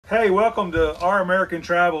Hey, welcome to Our American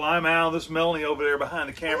Travel. I'm Al. This is Melanie over there behind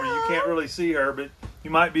the camera. You can't really see her, but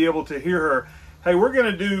you might be able to hear her. Hey, we're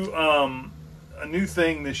going to do a new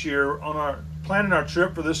thing this year on planning our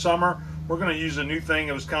trip for this summer. We're going to use a new thing.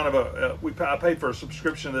 It was kind of I paid for a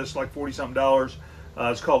subscription to this, like $40-something.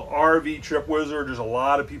 It's called RV Trip Wizard. There's a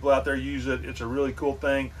lot of people out there use it. It's a really cool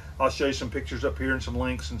thing. I'll show you some pictures up here and some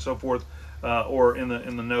links and so forth, or in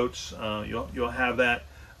the notes. You'll have that.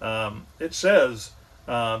 It says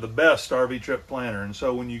the best RV trip planner, and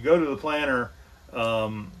so when you go to the planner,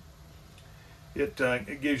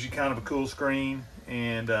 it gives you kind of a cool screen,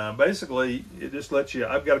 and basically it just lets you.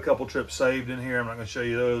 I've got a couple trips saved in here. I'm not going to show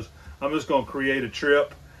you those. I'm just going to create a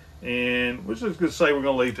trip, and we're just going to say we're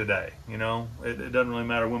going to leave today. You know, it doesn't really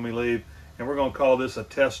matter when we leave, and we're going to call this a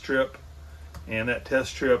test trip. And that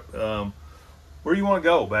test trip, where do you want to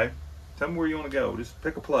go, babe? Tell me where you want to go. Just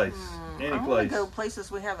pick a place, any place. I want to go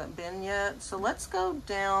places we haven't been yet. So let's go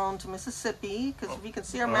down to Mississippi, because if you can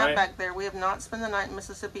see our map back there, we have not spent the night in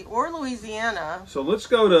Mississippi or Louisiana. So let's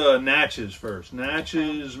go to Natchez first.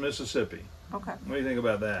 Natchez, Mississippi. Okay. What do you think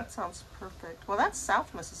about that? That sounds perfect. Well, that's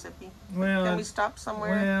South Mississippi. Well, can we stop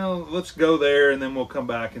somewhere? Well, let's go there, and then we'll come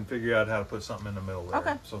back and figure out how to put something in the middle there.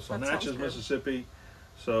 Okay. So Natchez, Mississippi.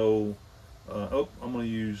 So, I'm going to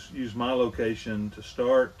use my location to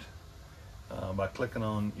start by clicking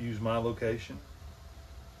on Use My Location.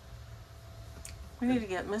 We need to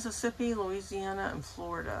get Mississippi, Louisiana, and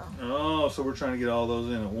Florida. Oh, so we're trying to get all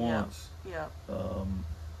those in at once. Yeah.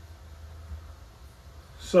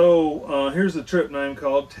 Here's the trip name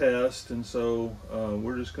called Test, and so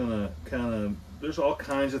we're just gonna there's all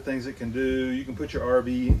kinds of things it can do. You can put your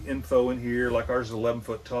RV info in here, like ours is 11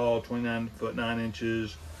 foot tall, 29 foot 9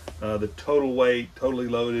 inches. The total weight, totally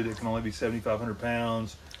loaded, it can only be 7,500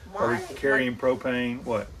 pounds. Why? Are we carrying propane?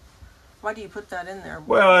 What? Why do you put that in there?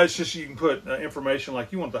 Well, it's just you can put information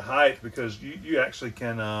like you want the height, because you actually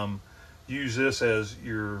can use this as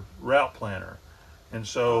your route planner. And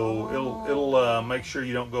so it'll make sure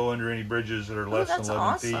you don't go under any bridges that are less than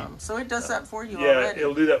 11 feet. That's awesome. So it does that for you yeah, already.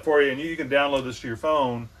 It'll do that for you, and you can download this to your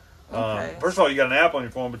phone. Okay. First of all, you got an app on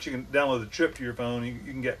your phone, but you can download the trip to your phone. You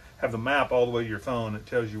can have the map all the way to your phone. It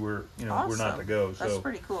tells you where where not to go. That's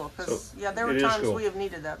pretty cool. Because there were times we have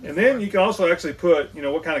needed that before. And then you can also actually put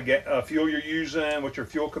what kind of fuel you're using, what your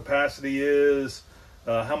fuel capacity is,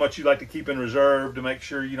 how much you like to keep in reserve to make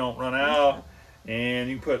sure you don't run out. And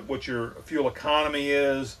you can put what your fuel economy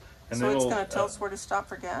is. And so then it's going to tell us where to stop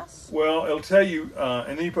for gas? Well, it'll tell you,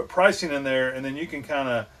 and then you put pricing in there, and then you can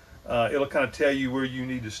it'll kind of tell you where you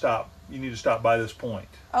need to stop. You need to stop by this point.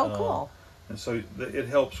 Oh, cool. And so it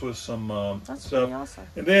helps with some That's stuff. pretty awesome.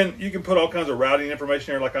 And then you can put all kinds of routing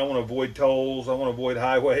information there, like I want to avoid tolls, I want to avoid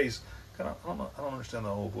highways. I don't understand the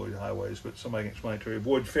whole avoid highways, but somebody can explain it to you.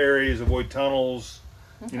 Avoid ferries, avoid tunnels.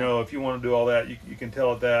 Okay. If you want to do all that, you can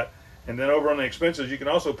tell it that. And then over on the expenses, you can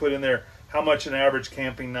also put in there how much an average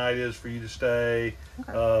camping night is for you to stay,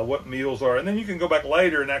 what meals are, and then you can go back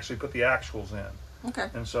later and actually put the actuals in. Okay.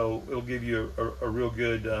 And so it'll give you a real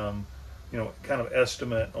good, kind of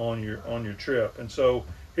estimate on your trip. And so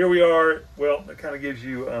here we are. Well, it kind of gives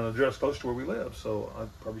you an address close to where we live. So I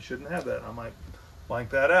probably shouldn't have that. I might blank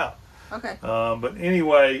that out. Okay. But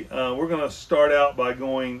anyway, we're going to start out by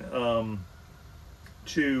going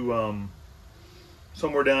to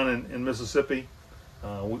somewhere down in Mississippi.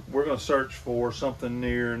 We're going to search for something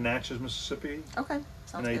near Natchez, Mississippi. Okay.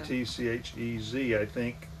 Sounds Natchez, I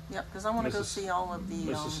think. Yep, because I want to go see all of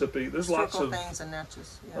the Mississippi. There's lots of things in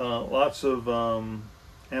Natchez. Yeah. Lots of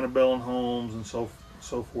antebellum homes and so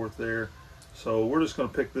forth there. So we're just going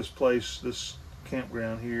to pick this place, this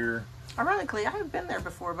campground here. Ironically, I have been there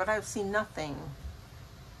before, but I've seen nothing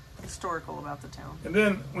historical about the town. And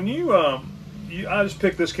then when I just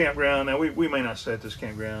picked this campground. Now we may not stay at this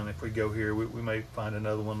campground if we go here. We may find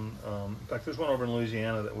another one. In fact, there's one over in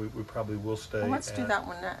Louisiana that we probably will stay. Well, let's do that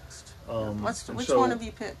one next. Which so, one have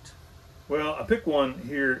you picked? Well, I picked one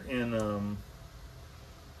here in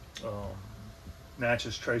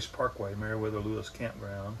Natchez Trace Parkway, Meriwether Lewis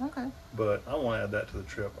Campground. Okay. But I won't add that to the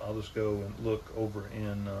trip. I'll just go and look over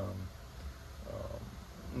in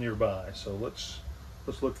nearby. So let's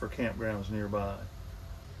look for campgrounds nearby.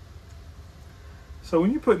 So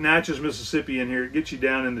when you put Natchez, Mississippi in here, it gets you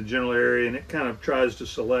down in the general area, and it kind of tries to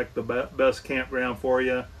select the best campground for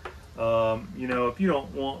you. If you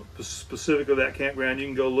don't want specific of that campground, you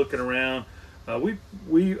can go looking around. We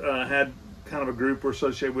had kind of a group we're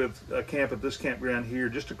associated with camp at this campground here,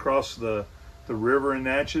 just across the river in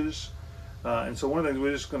Natchez. And so one of the things,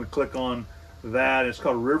 we're just going to click on that. It's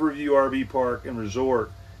called Riverview RV Park and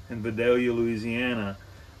Resort in Vidalia, Louisiana.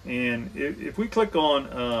 And if we click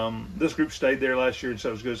on, this group stayed there last year, and so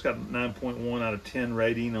it was good. It's got 9.1 out of 10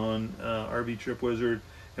 rating on RV Trip Wizard.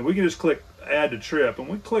 And we can just click add to trip. And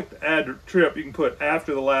when we click add to trip, you can put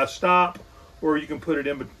after the last stop, or you can put it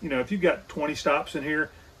in, if you've got 20 stops in here,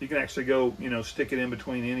 you can actually go, stick it in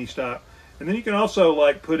between any stop. And then you can also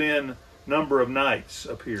like put in number of nights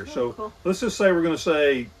up here. So cool. Let's just say we're going to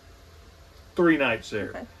say 3 nights there.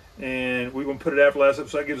 Okay. And we're going to put it after last episode.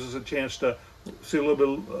 So that gives us a chance to see a little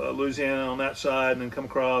bit of Louisiana on that side, and then come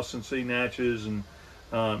across and see Natchez and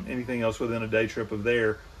anything else within a day trip of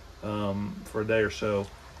there for a day or so.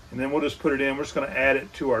 And then we'll just put it in. We're just going to add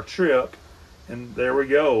it to our trip. And there we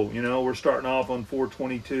go. We're starting off on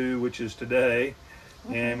 4/22, which is today.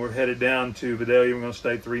 Okay. And we're headed down to Vidalia. We're going to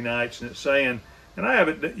stay 3 nights. And it's saying, and I have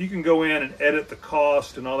it, you can go in and edit the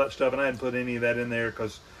cost and all that stuff. And I hadn't put any of that in there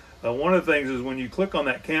because one of the things is when you click on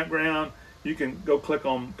that campground, you can go click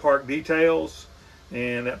on park details,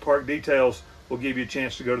 and that park details will give you a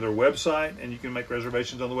chance to go to their website, and you can make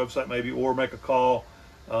reservations on the website maybe, or make a call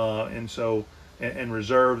and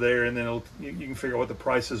reserve there, and then you can figure out what the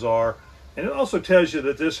prices are. And it also tells you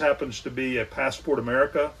that this happens to be a Passport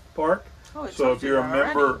America park. Oh, so if you're a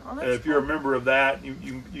member, you're a member of that,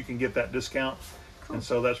 you can get that discount. Cool. And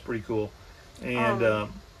so that's pretty cool. And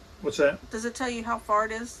what's that? Does it tell you how far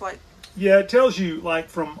it is? Yeah, it tells you like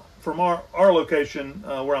from our location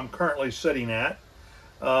where I'm currently sitting at.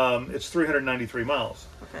 It's 393 miles.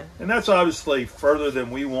 Okay. And that's obviously further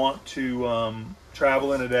than we want to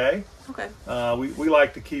travel in a day. Okay. We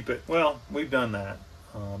like to keep it, well, we've done that,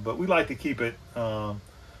 but we like to keep it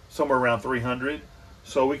somewhere around 300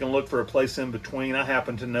 so we can look for a place in between. I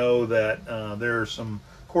happen to know that there are some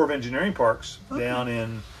Corps of Engineering parks down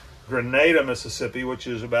in Grenada, Mississippi, which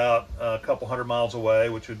is about a couple 100 miles away,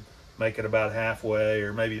 which would make it about halfway,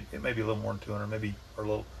 or maybe it may be a little more than 200, maybe, or a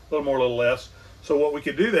little more, a little less. So what we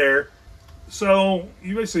could do there, so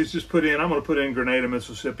you basically just put in, I'm going to put in Grenada,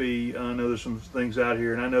 Mississippi. I know there's some things out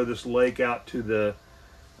here, and I know this lake out to the,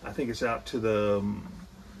 I think it's out to the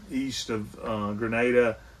east of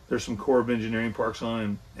Grenada. There's some Corps of Engineering parks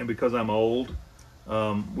on, and because I'm old,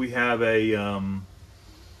 we have a, I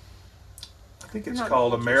think it's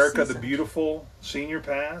called America the Beautiful Senior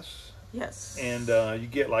Pass. Yes. And you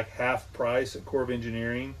get like half price at Corps of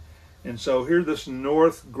Engineering. And so here's this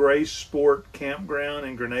North Gray Sport Campground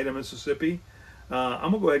in Grenada, Mississippi.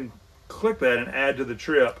 I'm going to go ahead and click that and add to the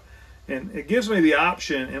trip. And it gives me the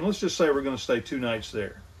option, and let's just say we're going to stay 2 nights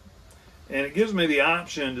there. And it gives me the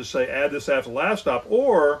option to say add this after the last stop,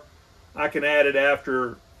 or I can add it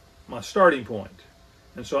after my starting point.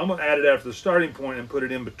 And so I'm going to add it after the starting point and put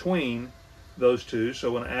it in between those two.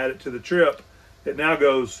 So when I add it to the trip, it now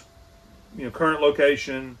goes, current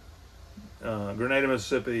location, Grenada,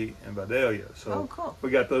 Mississippi, and Vidalia. So cool. We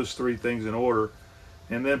got those 3 things in order.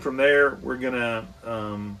 And then from there, we're going to,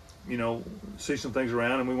 see some things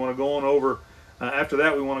around. And we want to go on over, after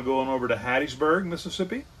that, we want to go on over to Hattiesburg,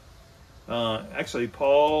 Mississippi. Actually,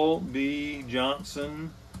 Paul B.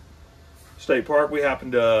 Johnson State Park. We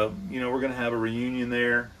happen to, we're going to have a reunion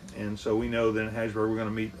there. And so we know that in Hattiesburg, we're going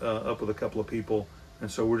to meet up with a couple of people. And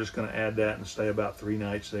so we're just going to add that and stay about 3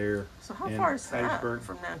 nights there. So how far is that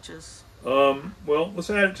from Natchez? Well, let's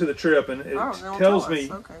add it to the trip, and it tells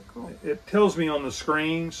me. Okay, cool. It tells me on the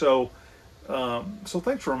screen. So, so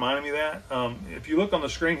thanks for reminding me that. If you look on the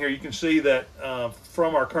screen here, you can see that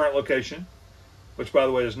from our current location, which by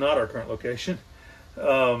the way is not our current location,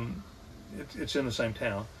 it's in the same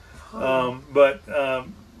town. But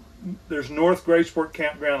there's North Gray Sport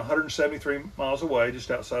Campground, 173 miles away, just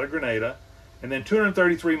outside of Grenada. And then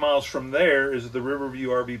 233 miles from there is the Riverview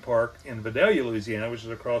RV Park in Vidalia, Louisiana, which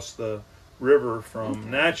is across the river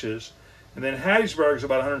from Natchez. And then Hattiesburg is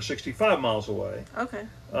about 165 miles away. Okay.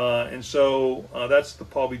 And so that's the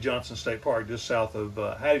Paul B. Johnson State Park, just south of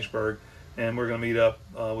Hattiesburg. And we're going to meet up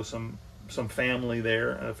with some family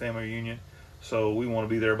there, a family reunion. So we want to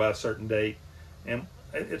be there by a certain date. And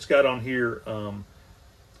it's got on here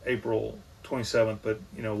April 27th, but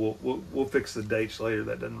we'll fix the dates later.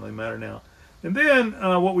 That doesn't really matter now. And then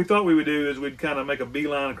what we thought we would do is we'd kind of make a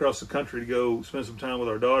beeline across the country to go spend some time with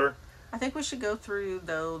our daughter. I think we should go through,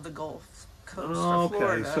 though, the Gulf Coast of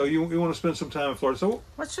Florida. Okay, so you want to spend some time in Florida. So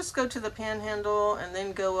let's just go to the Panhandle and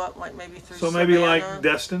then go up like maybe through So Savannah. maybe like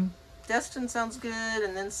Destin? Destin sounds good,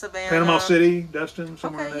 and then Savannah. Panama City, Destin,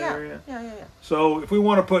 somewhere in that area. Yeah. So if we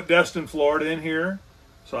want to put Destin, Florida in here,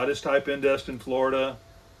 so I just type in Destin, Florida,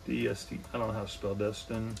 D-E-S-T, I don't know how to spell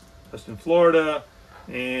Destin, Florida,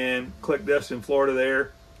 and click Destin, Florida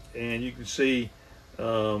there, and you can see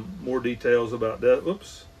more details about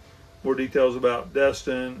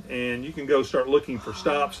Destin, and you can go start looking for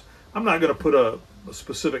stops. I'm not going to put a a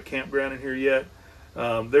specific campground in here yet.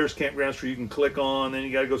 There's campgrounds where you can click on, then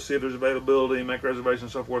you got to go see if there's availability, make reservations,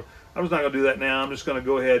 and so forth. I'm just not going to do that now. I'm just going to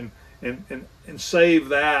go ahead and save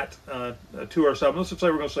that to our stop. Let's just say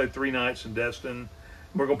we're going to say 3 nights in Destin.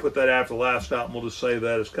 We're going to put that after the last stop, and we'll just save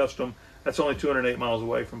that as custom. That's only 208 miles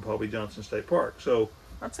away from Paul B. Johnson State Park. So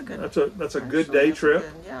that's a good. That's a good day trip.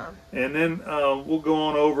 Yeah. And then we'll go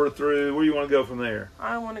on over through. Where do you want to go from there?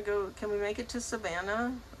 I want to go. Can we make it to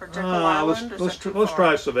Savannah or Jekyll Island? Let's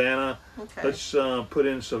try Savannah. Okay. Let's put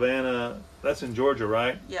in Savannah. That's in Georgia,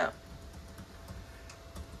 right? Yeah.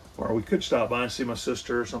 Or we could stop by and see my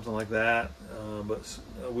sister or something like that, but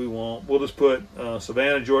we won't. We'll just put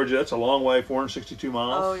Savannah, Georgia. That's a long way, 462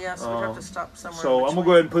 miles. Oh, yes, we have to stop somewhere. So I'm going to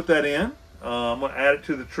go ahead and put that in. I'm going to add it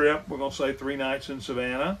to the trip. We're going to say 3 nights in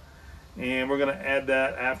Savannah, and we're going to add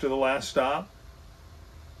that after the last stop.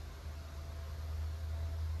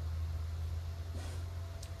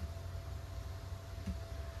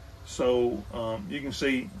 So you can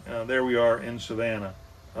see there we are in Savannah.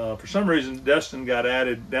 For some reason, Destin got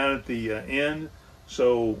added down at the end,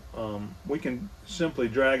 so we can simply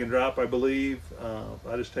drag and drop, I believe.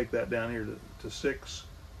 I just take that down here to 6,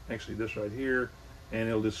 actually this right here, and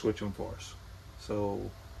it'll just switch them for us. So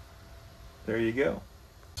there you go.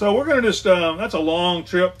 So we're going to just, that's a long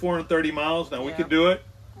trip, 430 miles. Now we could do it.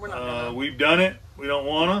 We're not gonna. We've done it. We don't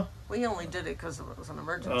want to. We only did it because it was an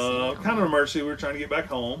emergency. Kind of an emergency. We were trying to get back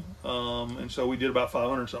home, and so we did about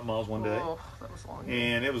 500 something miles one day. Oh, that was long.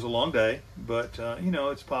 And it was a long day, but you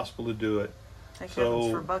know, it's possible to do it.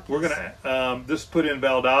 So we're gonna just put in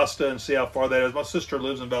Valdosta and see how far that is. My sister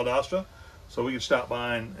lives in Valdosta, so we could stop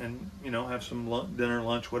by and you know, have some dinner,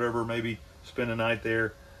 lunch, whatever. Maybe spend a night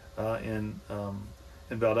there in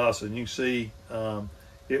Valdosta. And you can see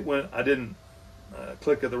it went. I didn't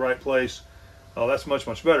click at the right place. Oh, that's much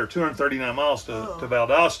better. 239 miles to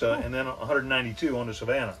Valdosta, and then 192 on to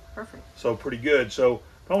Savannah. Perfect. So pretty good. So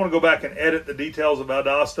if I want to go back and edit the details of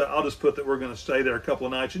Valdosta, I'll just put that we're going to stay there a couple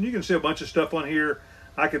of nights. And you can see a bunch of stuff on here.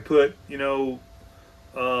 I could put, you know,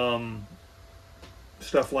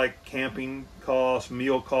 stuff like camping costs,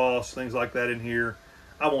 meal costs, things like that in here.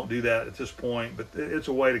 I won't do that at this point, but it's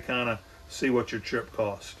a way to kind of see what your trip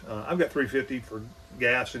costs. I've got $3.50 for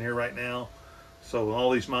gas in here right now. So all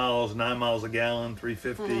these miles, 9 miles a gallon,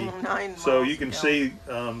 $3.50. So you can see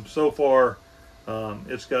so far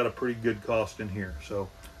it's got a pretty good cost in here. So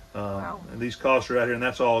and these costs are out here, and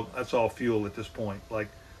that's all fuel at this point. Like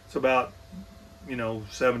it's about, you know,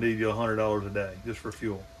 $70 to $100 a day just for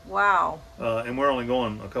fuel. Wow. And we're only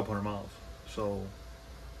going a couple hundred miles. So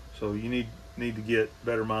you need to get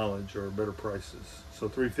better mileage or better prices. So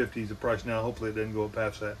 $3.50 is the price now. Hopefully it doesn't go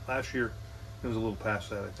past that. Last year it was a little past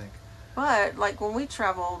that, I think. But like when we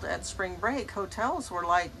traveled at spring break, hotels were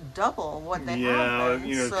like double what they have been.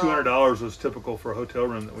 Yeah, you know, $200 was typical for a hotel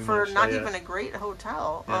room that we might stay for not at. even a great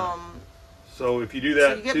hotel. Yeah. So if you do that,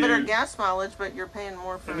 so you get better gas mileage, but you're paying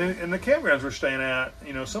more for. And the campgrounds we're staying at,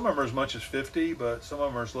 you know, some of them are as much as 50, but some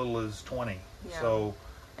of them are as little as 20. Yeah. So.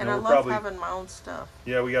 And I love having my own stuff.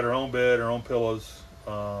 Yeah, we got our own bed, our own pillows.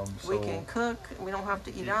 We can cook. We don't have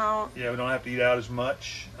to eat out. Yeah, we don't have to eat out as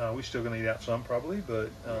much. We're still going to eat out some probably, but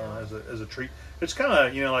as a treat. It's kind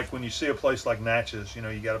of, you know, like when you see a place like Natchez, you know,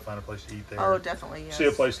 you got to find a place to eat there. Oh, definitely, yes. See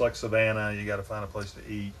a place like Savannah, you got to find a place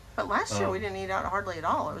to eat. But last year we didn't eat out hardly at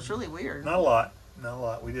all. It was really weird. Not a lot.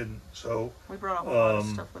 We didn't. So we brought a whole lot of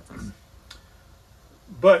stuff with us.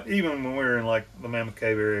 But even when we were in like the Mammoth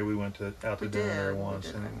Cave area, we went out to dinner there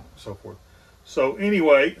once and so forth. So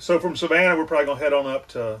anyway, so from Savannah, we're probably going to head on up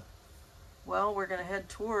to... Well, we're going to head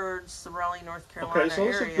towards the Raleigh, North Carolina area. Okay, so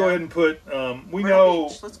let's just go ahead and put... we Myrtle know...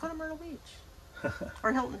 Beach. Let's go to Myrtle Beach.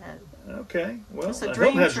 Or Hilton Head. Okay, well,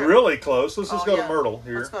 Hilton Head's really close. Let's just go to Myrtle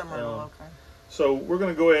here. Let's go to Myrtle, okay. So we're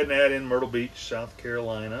going to go ahead and add in Myrtle Beach, South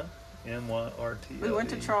Carolina. MYRTLE. We went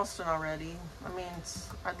to Charleston already. I mean,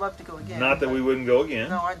 I'd love to go again. Not that we wouldn't go again.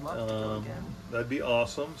 No, I'd love to go again. That'd be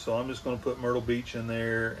awesome. So I'm just going to put Myrtle Beach in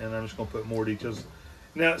there, and I'm just going to put more details.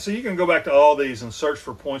 Now, so you can go back to all these and search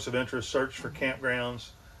for points of interest, search for campgrounds,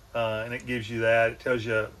 and it gives you that. It tells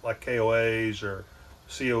you like KOAs or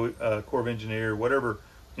Corps of Engineer, whatever.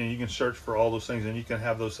 You know, you can search for all those things, and you can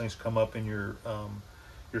have those things come up in your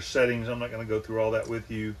settings. I'm not going to go through all that with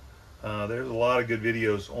you. There's a lot of good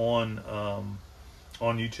videos on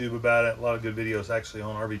YouTube about it. A lot of good videos actually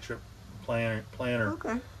on RV Trip Planner.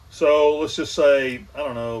 Okay. So let's just say, I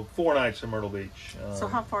don't know, 4 nights in Myrtle Beach. So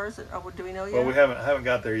how far is it? Oh, do we know yet? Well, we haven't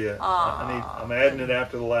got there yet. I'm adding it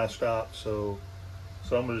after the last stop, so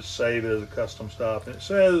I'm going to just save it as a custom stop. And it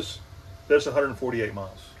says that's 148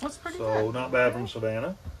 miles. That's pretty good. So not bad from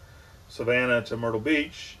Savannah. Savannah to Myrtle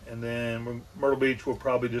Beach, and then Myrtle Beach, we're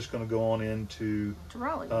probably just going to go on into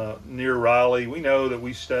Raleigh. Near Raleigh. We know that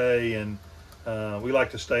we stay, and we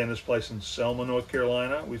like to stay in this place in Selma, North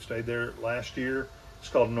Carolina. We stayed there last year. It's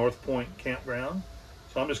called North Point Campground.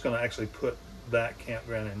 So I'm just going to actually put that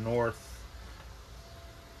campground in North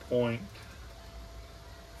Point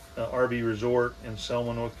RV Resort in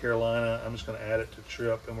Selma, North Carolina. I'm just going to add it to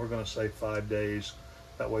trip, and we're going to say 5 days.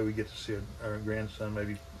 That way we get to see our grandson,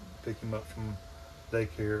 maybe pick him up from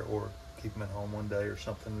daycare or keep him at home one day or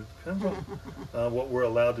something. It depends on what we're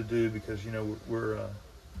allowed to do, because you know we're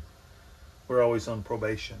always on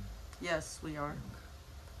probation. Yes, we are.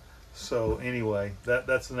 So anyway,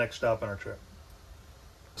 that's the next stop on our trip.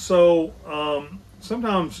 So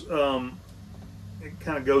sometimes it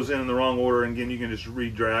kind of goes in the wrong order, and again you can just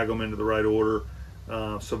re-drag them into the right order.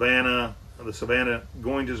 Savannah,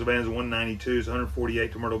 going to Savannah is 192, it's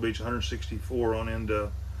 148 to Myrtle Beach, 164 on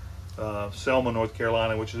into Selma, North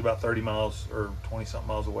Carolina, which is about 30 miles or 20 something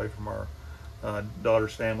miles away from our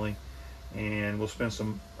daughter's family. And we'll spend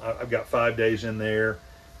I've got 5 days in there.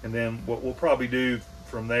 And then what we'll probably do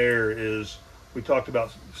from there is, we talked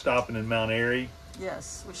about stopping in Mount Airy.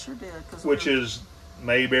 Yes, we sure did. Which is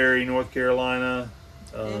Mayberry, North Carolina.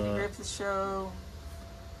 Andy Griffith Show.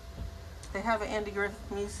 They have an Andy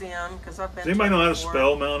Griffith Museum, because I've been. Does anybody know how to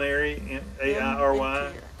spell Mount Airy?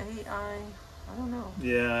 A-I-R-Y? A-I, I don't know.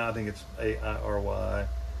 Yeah, I think it's A-I-R-Y.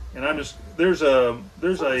 And there's a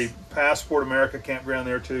Passport America campground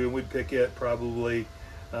there too, and we'd pick it probably,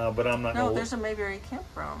 but I'm not. No, there's a Mayberry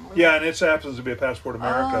campground. Yeah, and it happens to be a Passport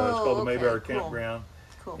America. It's called the Mayberry cool. Campground.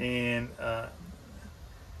 Cool. And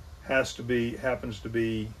happens to be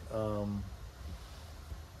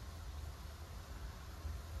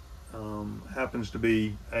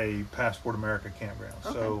a Passport America campground.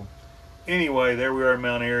 Okay. So anyway, there we are in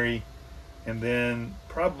Mount Airy, and then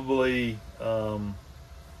probably I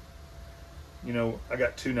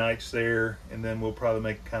got 2 nights there, and then we'll probably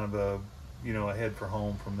make kind of a head for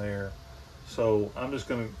home from there. So I'm just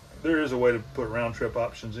gonna, there is a way to put round trip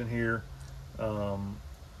options in here.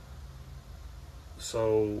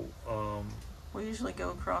 We usually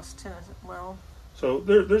go across Tennessee. Well, so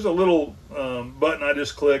there's a little button I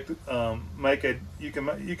just clicked. You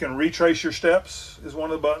can retrace your steps is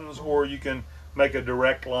one of the buttons, or you can make a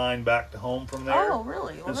direct line back to home from there. Oh,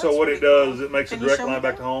 really? Well, and so what it does, cool. It makes a direct line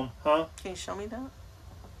back to home. Huh? Can you show me that?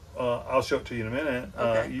 I'll show it to you in a minute.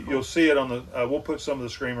 Okay, cool. You'll see it on the. We'll put some of the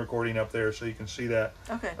screen recording up there so you can see that.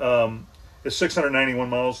 Okay. It's 691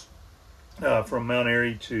 miles from Mount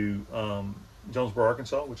Airy to Jonesboro,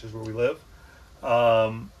 Arkansas, which is where we live.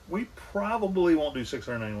 We probably won't do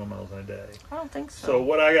 691 miles in a day. I don't think so. So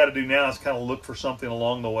what I got to do now is kind of look for something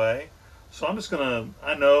along the way. So I'm just gonna.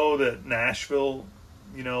 I know that Nashville,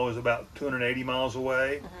 is about 280 miles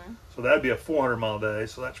away. Mm-hmm. So that'd be a 400-mile day.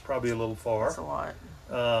 So that's probably a little far. That's a lot.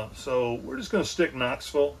 So we're just gonna stick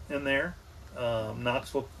Knoxville in there.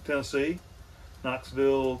 Knoxville, Tennessee.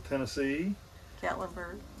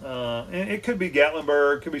 Gatlinburg. And it could be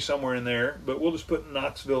Gatlinburg, could be somewhere in there, but we'll just put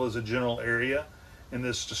Knoxville as a general area, and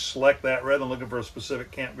just to select that rather than looking for a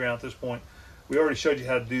specific campground at this point. We already showed you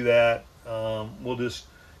how to do that. We'll just,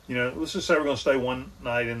 let's just say we're going to stay one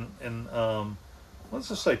night in let's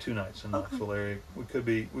just say 2 nights in Knoxville area. We could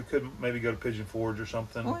maybe go to Pigeon Forge or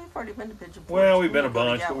something. Well, we've already been to Pigeon Forge. Well, we've been a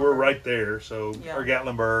bunch, but we're right there, so yeah. Or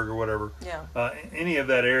Gatlinburg or whatever. Yeah. Any of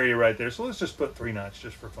that area right there. So let's just put 3 nights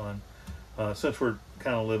just for fun. Since we're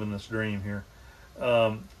kind of living this dream here,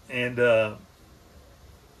 and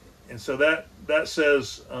so that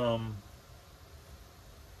says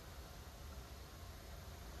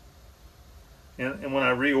and when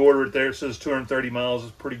I reorder it there, it says 230 miles is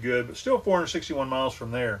pretty good, but still 461 miles from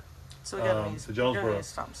there. So we got to Jonesboro. To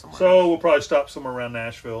stop somewhere. So we'll probably stop somewhere around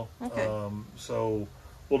Nashville. Okay. So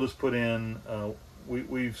we'll just put in.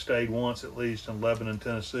 We've stayed once at least in Lebanon,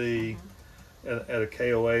 Tennessee. Mm-hmm. At a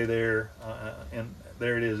KOA there, and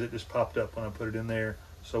there it is. It just popped up when I put it in there.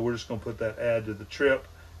 So we're just going to put that add to the trip,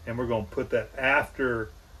 and we're going to put that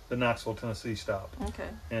after the Knoxville, Tennessee stop. Okay.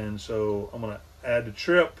 And so I'm going to add the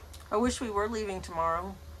trip. I wish we were leaving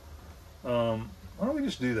tomorrow. Why don't we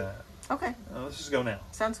just do that? Okay. Let's just go now.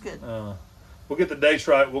 Sounds good. We'll get the dates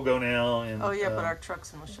right. We'll go now. And oh yeah, but our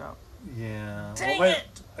truck's in the shop. Yeah. Dang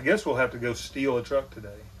it! I guess we'll have to go steal a truck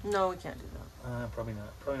today. No, we can't do that. Probably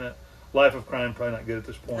not. Life of crime, probably not good at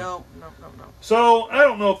this point. No. So I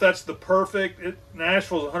don't know if that's the perfect.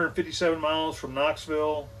 Nashville's 157 miles from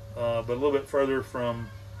Knoxville, but a little bit further from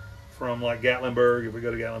like Gatlinburg. If we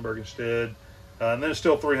go to Gatlinburg instead, and then it's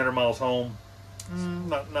still 300 miles home.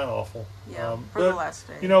 Not awful. Yeah, for the last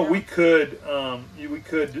day. We could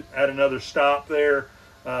add another stop there.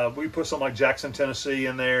 We put something like Jackson, Tennessee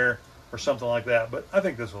in there or something like that, but I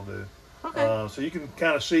think this will do. Okay. So you can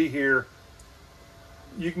kind of see here.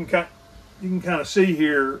 You can kind of see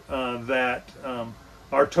here that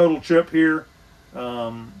our total trip here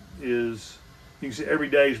is. You can see every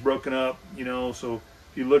day is broken up. You know, so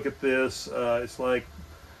if you look at this, it's like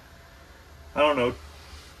I don't know,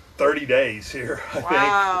 30 days here,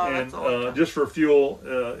 I think, and just for fuel,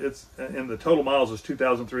 it's and the total miles is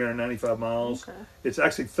 2,395 miles. Okay. It's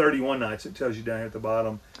actually 31 nights. It tells you down here at the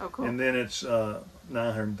bottom. Oh, cool. And then it's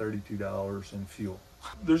 $932 in fuel.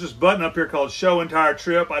 There's this button up here called Show Entire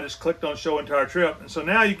Trip. I just clicked on Show Entire Trip, and so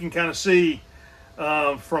now you can kind of see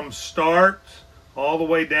from start all the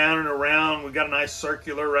way down and around. We've got a nice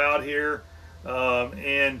circular route here,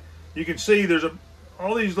 and you can see there's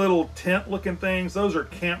all these little tent-looking things. Those are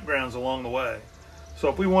campgrounds along the way. So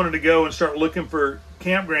if we wanted to go and start looking for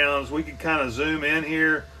campgrounds, we could kind of zoom in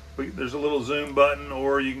here. There's a little zoom button,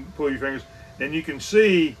 or you can pull your fingers, and you can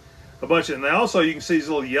see a bunch of. And also, you can see these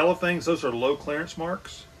little yellow things. Those are low clearance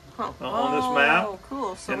marks on this map. Oh,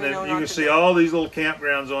 cool! So and then you can see all these little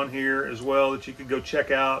campgrounds on here as well that you could go check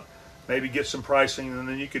out, maybe get some pricing, and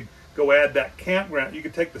then you could go add that campground. You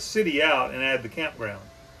could take the city out and add the campground.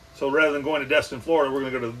 So rather than going to Destin, Florida, we're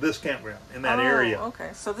going to go to this campground in that area.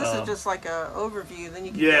 Okay. So this is just like an overview. Then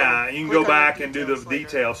you can you can go back and do the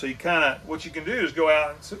details. So you kind of, what you can do is go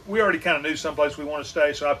out. We already kind of knew someplace we want to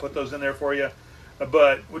stay, so I put those in there for you.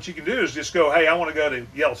 But what you can do is just go, hey, I want to go to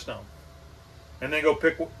Yellowstone, and then go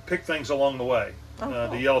pick things along the way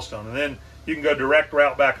to Yellowstone, and then you can go direct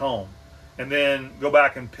route back home, and then go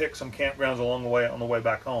back and pick some campgrounds along the way on the way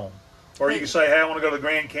back home. Or you can say, hey, I want to go to the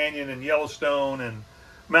Grand Canyon and Yellowstone and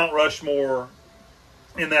Mount Rushmore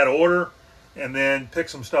in that order, and then pick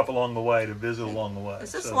some stuff along the way to visit along the way.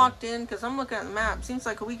 Is this locked in? Because I'm looking at the map. Seems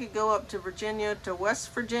like we could go up to Virginia, to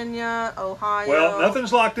West Virginia, Ohio. Well,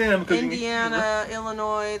 nothing's locked in because Indiana,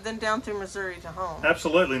 Illinois, then down through Missouri to home.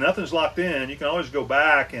 Absolutely, nothing's locked in. You can always go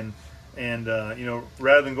back and you know,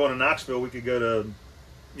 rather than going to Knoxville, we could go to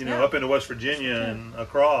up into West Virginia and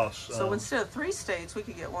across. So instead of 3 states, we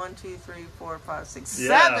could get 1, 2, 3, 4, 5, 6,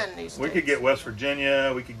 7 new states. We could get West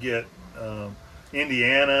Virginia. We could get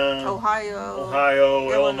Indiana,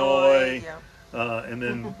 Ohio, Illinois, and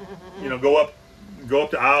then go up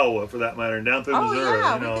to Iowa for that matter, and down through Missouri.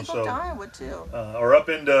 Yeah, we could go to Iowa too, or up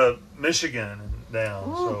into Michigan and down.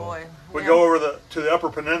 Oh boy! We go over to the Upper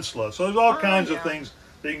Peninsula. So there's all kinds of things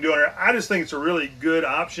that you can do in there. I just think it's a really good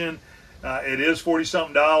option. It is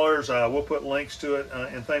 $40-something. We'll put links to it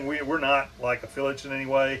and thing. We're not like affiliates in any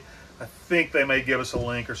way. I think they may give us a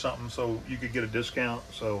link or something so you could get a discount.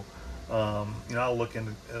 So I'll look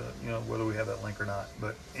into whether we have that link or not.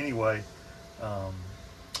 But anyway,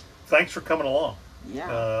 thanks for coming along.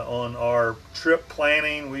 On our trip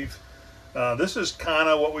planning. This is kind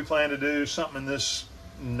of what we plan to do. Something in this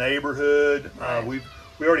neighborhood. Right. We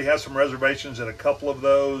already have some reservations at a couple of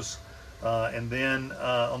those. And then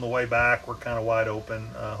on the way back, we're kind of wide open,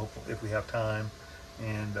 hopefully, if we have time.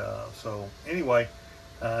 And so anyway,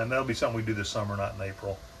 and that'll be something we do this summer, not in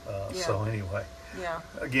April. So anyway,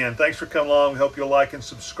 again, thanks for coming along. We hope you'll like and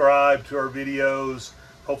subscribe to our videos.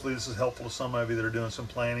 Hopefully this is helpful to some of you that are doing some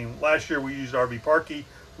planning. Last year we used RV Parky,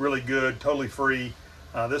 really good, totally free.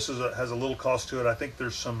 This has a little cost to it. I think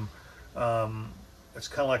there's some, it's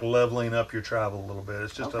kind of like leveling up your travel a little bit.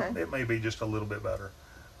 It's just it may be just a little bit better.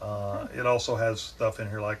 It also has stuff in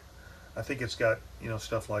here like, I think it's got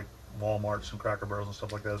stuff like Walmarts and Cracker Barrels and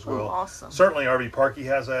stuff like that as well. Awesome. Certainly RV Parky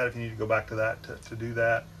has that if you need to go back to that to do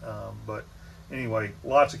that. But anyway,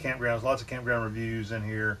 lots of campgrounds, lots of campground reviews in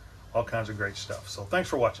here, all kinds of great stuff. So thanks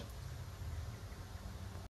for watching.